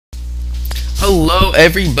Hello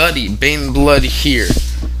everybody, baneblood here.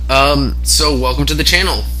 So welcome to the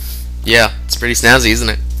channel. Yeah, it's pretty snazzy, isn't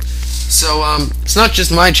it? So, it's not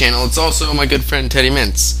just my channel, it's also my good friend Teddy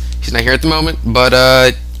Mintz. He's not here at the moment,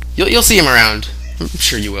 but, you'll see him around. I'm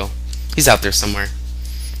sure you will. He's out there somewhere.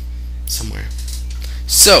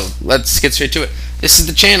 So, let's get straight to it. This is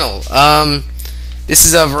the channel. This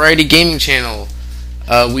is a variety gaming channel.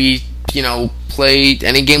 We, play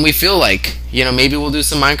any game we feel like. Maybe we'll do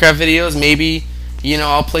some Minecraft videos, maybe,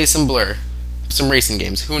 I'll play some Blur. Some racing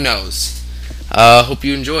games, who knows. Hope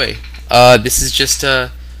you enjoy. This is just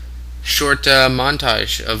a short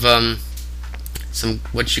montage of some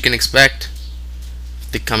what you can expect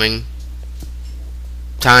the coming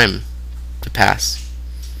time to pass.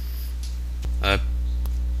 Go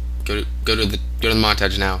to the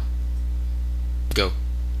montage now. Go.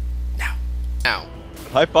 Now.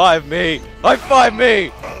 High five me! High five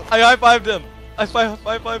me! I high fived him! I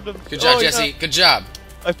high fived him! Good job, Jesse. Yeah. Good job.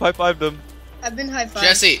 I high fived him. I've been high fived.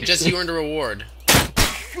 Jesse, you earned a reward.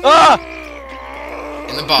 Ah!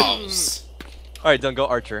 In the balls. Alright, don't go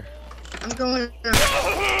Archer. I'm going.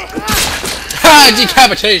 Ha!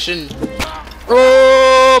 Decapitation.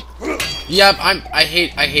 Oh! Yep, I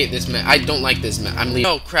hate this man. I don't like this man. I'm leaving.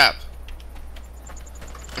 Oh crap!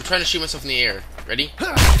 I'm trying to shoot myself in the air. Ready?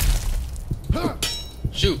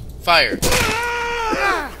 Shoot! Fire!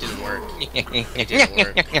 Didn't work. It didn't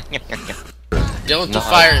work. Dylan threw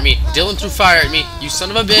fire at me. Dylan threw fire at me. You son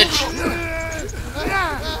of a bitch!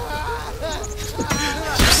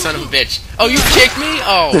 You son of a bitch! Oh, you kicked me?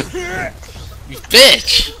 Oh, you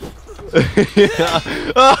bitch!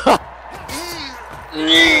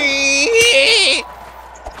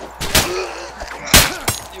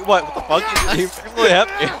 What the fuck? You really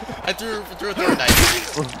happy? I threw a throwing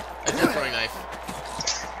knife. I threw a throwing knife.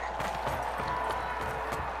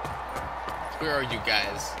 Where are you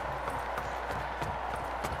guys?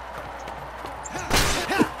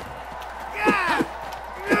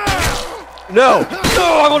 No! No!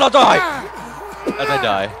 I will not die! As I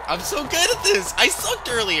die. I'm so good at this! I sucked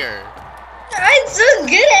earlier! I'm so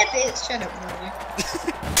good at this! Shut up, brother.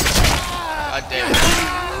 God damn it.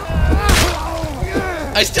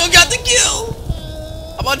 I still got the kill!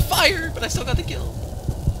 I'm on fire, but I still got the kill.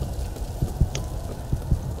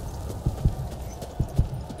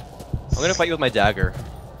 I'm gonna fight you with my dagger.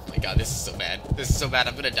 Oh my god, this is so bad. This is so bad.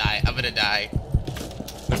 I'm gonna die. I'm gonna die. I'm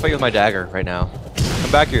gonna fight you with my dagger right now.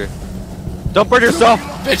 Come back here. Don't burn yourself!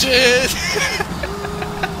 Bitches!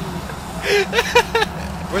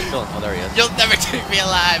 Where's Dylan? Oh, there he is. You'll never take me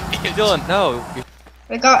alive, bitch. Dylan, no.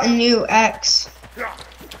 I got a new axe.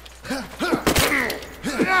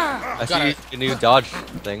 I see a new dodge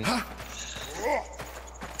thing.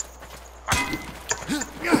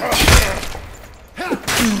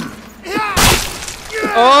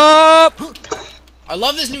 Oh! I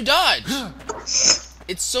love this new dodge.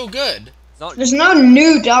 It's so good. There's no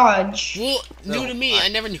new dodge. Well, new to me. I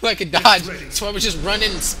never knew I could dodge, so I was just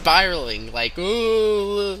running and spiraling like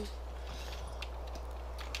ooh.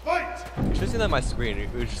 You should see that on my screen.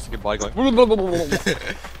 It was just your body going.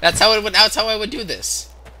 That's how it would. That's how I would do this.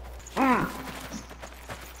 Oh!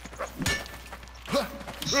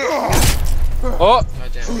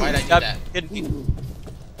 God damn, why'd I do that? Kidney.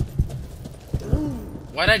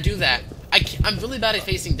 Why'd I do that? I'm really bad at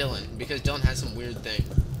facing Dylan because Dylan has some weird thing.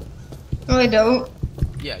 No, I don't.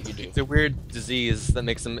 Yeah, you do. It's a weird disease that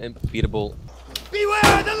makes him unbeatable.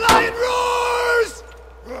 Beware the lion roars!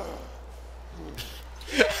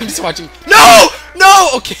 I'm just watching. No! No!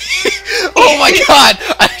 Okay. Oh my god!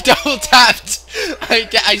 I double tapped.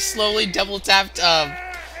 I slowly double tapped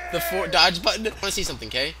the dodge button. I want to see something,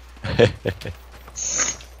 okay?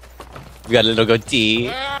 You got a little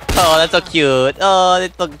goatee. Oh, that's so cute. Oh,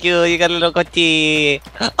 that's so cute. You got a little goatee.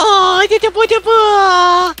 Oh, Right, push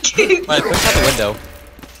him out the window.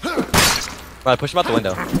 Right, push him out the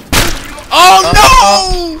window. Oh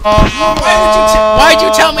no! Why'd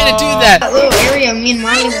you tell me to do that? That little area, me and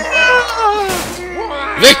Molly.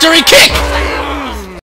 Victory kick!